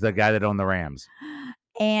 Which was the guy that owned the Rams.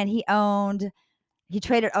 and he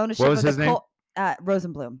traded ownership What was of his the name? Colts.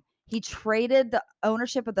 Rosenblum. He traded the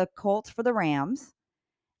ownership of the Colts for the Rams,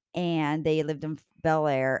 and they lived in Bel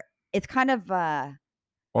Air. It's kind of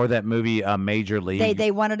Or that movie, Major League.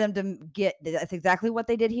 they wanted him to get. That's exactly what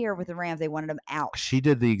they did here with the Rams. They wanted him out. She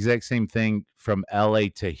did the exact same thing from LA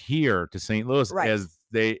to here to St. Louis Right.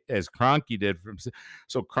 as Kroenke did from.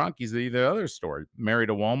 So Kroenke's the other story. Married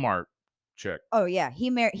a Walmart chick. Oh yeah, he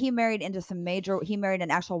married into some major. He married an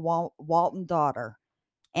actual Walton daughter,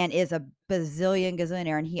 and is a bazillion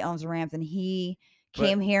gazillionaire. And he owns the Rams. And he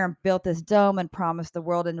came here and built this dome and promised the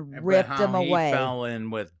world and ripped him away. He fell in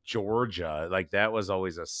with Georgia. Like that was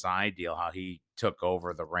always a side deal. How he took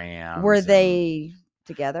over the Rams. Were they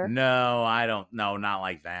together? No, I don't know. Not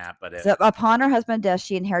like that. But So upon her husband's death,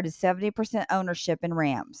 she inherited 70% ownership in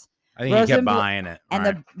Rams. I think he kept buying it. And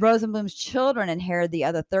right. the Rosenblum's children inherited the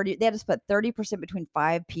other 30. They had to split 30% between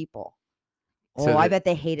 5 people. So I bet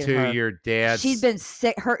they hated her. To your dad. She's been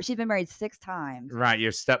sick. She's been married 6 times. Right,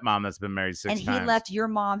 your stepmom that's been married 6 times. And he left your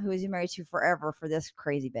mom, who was married to forever, for this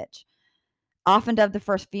crazy bitch. Often dubbed the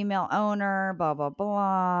first female owner. Blah blah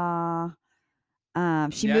blah.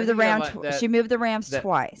 She moved the Rams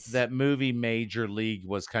twice. That movie Major League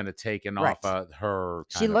was kind of taken off of her.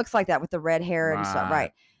 She looks like that with the red hair and stuff,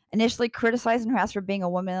 right? Initially criticized and harassed for being a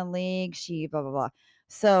woman in the league, she blah blah blah.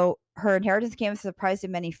 So her inheritance came as a surprise to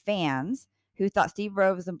many fans who thought Steve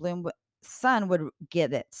Rosenbloom's son would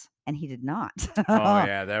get it, and he did not. Oh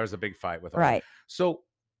yeah, there was a big fight with all that. Right. So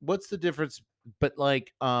what's the difference? But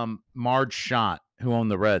like Marge Schott, who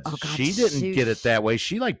owned the Reds, Oh God, she didn't get it that way.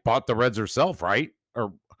 She like bought the Reds herself, right?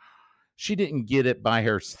 Or she didn't get it by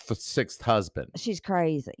her sixth husband. she's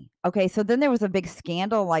crazy. Okay, so then there was a big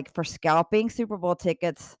scandal, like for scalping Super Bowl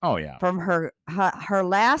tickets Oh yeah. from her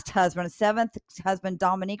last husband, seventh husband,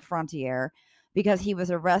 Dominique Frontier, because he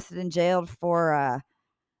was arrested and jailed for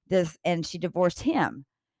this, and she divorced him.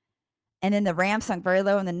 And then the Rams sunk very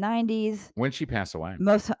low in the 90s. When she passed away.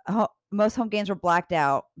 Most home games were blacked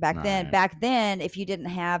out back then. Right. Back then, if you didn't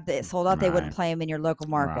have it sold out, they wouldn't Right. play them in your local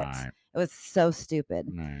markets. Right. It was so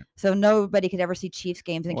stupid. Right. So nobody could ever see Chiefs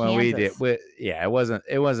games in Well, Kansas. we did. Yeah, it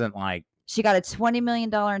wasn't like She got a $20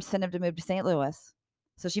 million incentive to move to St. Louis.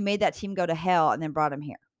 So she made that team go to hell and then brought him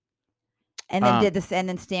here. And then did this, and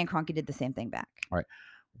then Stan Kroenke did the same thing back. All right.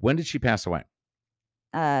 When did she pass away?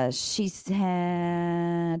 She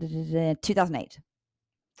said 2008.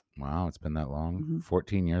 Wow, it's been that long. Mhm.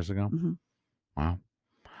 14 years ago. Mhm. Wow.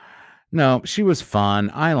 No, she was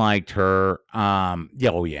fun. I liked her. Yeah,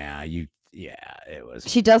 oh yeah, it was.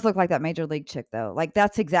 She does look like that major league chick, though. Like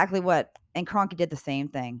that's exactly what. And Kroenke did the same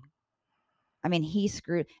thing. I mean, he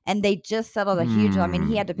screwed, and they just settled a huge. I mean,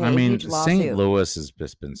 he had to pay a huge lawsuit. St. Louis has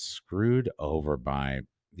just been screwed over by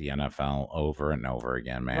the NFL over and over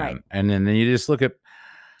again, man. Right. And then you just look at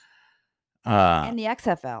and the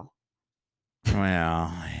XFL.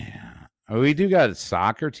 well, yeah. We do got a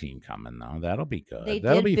soccer team coming though. That'll be good.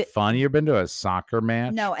 That'll be fun. You ever been to a soccer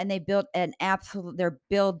match? No, and they built an absolute. They're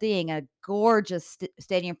building a gorgeous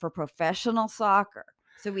stadium for professional soccer.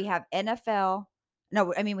 So we have NFL.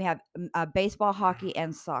 No, I mean we have baseball, hockey,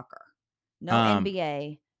 and soccer. No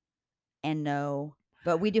NBA, and no,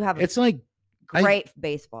 but we do have. It's like great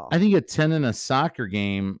baseball. I think attending a soccer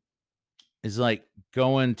game is like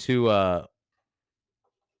going to a.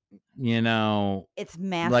 It's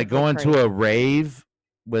massive. Like going to a rave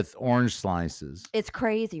with orange slices. It's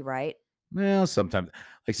crazy, right? Well, sometimes.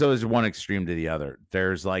 Like, so there's one extreme to the other.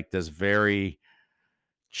 There's like this very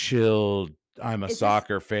chilled, I'm a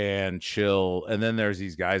soccer fan, chill. And then there's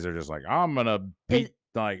these guys that are just like, I'm going to beat,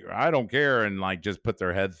 like, I don't care. And like just put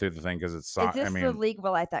their head through the thing because it's soccer. Is this the league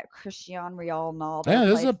where like that Cristiano Ronaldo? Yeah,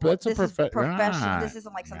 this is a professional. This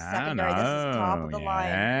isn't like some secondary. This is top of the line.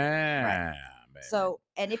 Yeah. Right. So,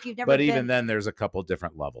 and if you've never, but even then, there's a couple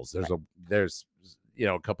different levels. There's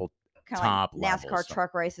a couple kinda top like NASCAR levels,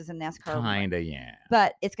 truck races and NASCAR. Kinda, yeah.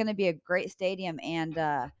 But it's going to be a great stadium, and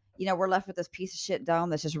we're left with this piece of shit dome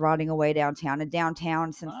that's just rotting away downtown. And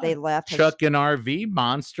downtown, since they left, Chuck and RV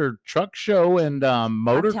Monster Truck Show and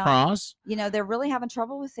motocross. They're really having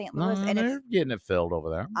trouble with St. Louis, and they're getting it filled over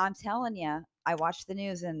there. I'm telling you. I watched the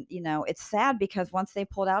news, and it's sad because once they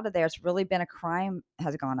pulled out of there, it's really been crime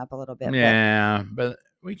has gone up a little bit. Yeah, but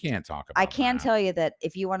we can't talk about. I can tell you that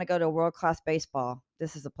if you want to go to world-class baseball,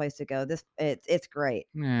 this is the place to go. It's great.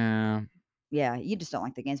 Yeah, you just don't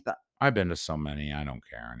like the games, but I've been to so many, I don't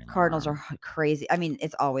care anymore. Cardinals are crazy. I mean,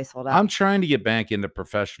 it's always sold out. I'm trying to get back into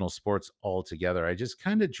professional sports altogether. I just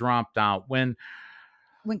kind of dropped out when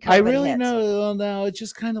COVID I really hit. know. No, it's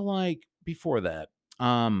just kind of like before that.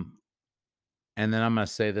 And then I'm going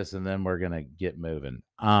to say this and then we're going to get moving.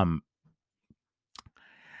 I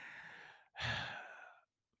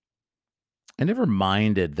never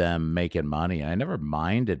minded them making money. I never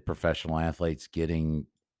minded professional athletes getting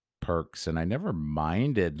perks. And I never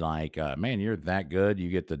minded like, man, you're that good. You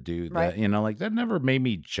get to do that. Like that never made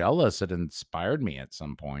me jealous. It inspired me at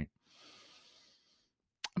some point.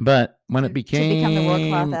 But when it became to become the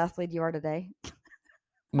world-class athlete you are today.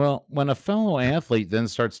 Well, when a fellow athlete then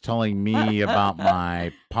starts telling me about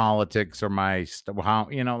my politics or my how,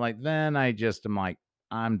 then I just am like,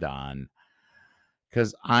 I'm done.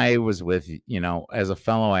 Because I was with, as a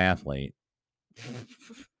fellow athlete.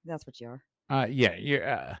 That's what you are. Yeah,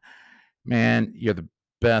 you're, man, you're the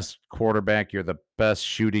best quarterback. You're the best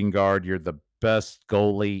shooting guard. You're the best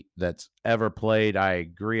goalie that's ever played. I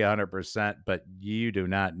agree 100%, but you do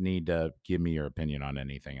not need to give me your opinion on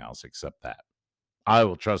anything else except that. I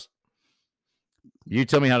will trust you.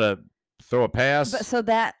 Tell me how to throw a pass. But so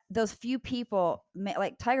that those few people,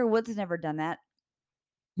 like Tiger Woods, has never done that.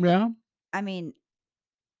 Yeah, I mean,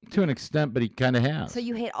 to an extent, but he kind of has. So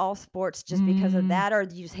you hate all sports just because of that, or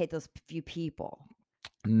do you just hate those few people?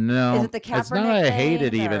 No, is it the Kaepernick it's not. I hate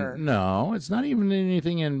it or? even. No, it's not even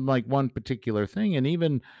anything in like one particular thing, and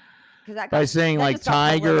even by saying like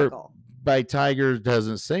Tiger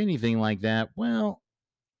doesn't say anything like that. Well.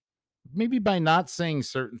 maybe by not saying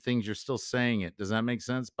certain things, you're still saying it. Does that make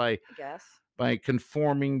sense? I guess. By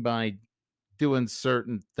conforming, by doing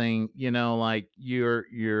certain thing, like you're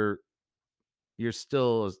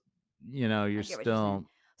still, you're I get what you're saying. still,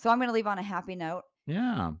 So I'm gonna leave on a happy note.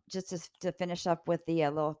 yeah. Just to finish up with the,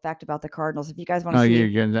 little fact about the Cardinals, if you guys wanna Oh, see you're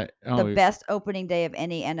gonna, the oh, best opening day of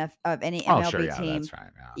any of any oh, sure, MLB yeah, team, that's right.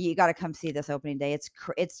 Yeah. you gotta come see this opening day.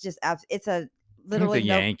 It's just it's a I think the literally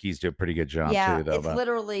no Yankees do a pretty good job yeah, too, though. it's But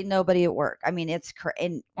literally nobody at work. I mean,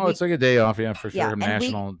 and oh, it's like a day off, yeah, for yeah, sure. and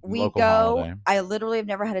National we local go holiday. I literally have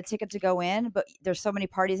never had a ticket to go in, but there's so many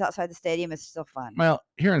parties outside the stadium, it's still fun. Well,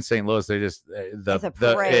 here in St. Louis, they just It's a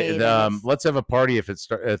parade and it's let's have a party if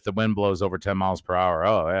the wind blows over 10 miles per hour.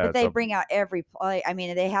 Oh yeah, but it's they a bring out every play. I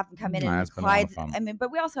mean, they have them come in that's been a lot of Clydes fun. I mean,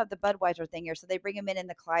 but we also have the Budweiser thing here, so they bring them in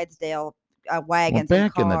the Clydesdale, Well, wagons and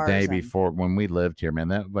back in the day cars and before when we lived here, man,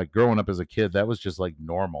 that like growing up as a kid, that was just like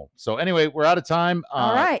normal. So anyway, we're out of time.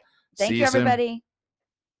 all right. See Thank you you, soon. everybody.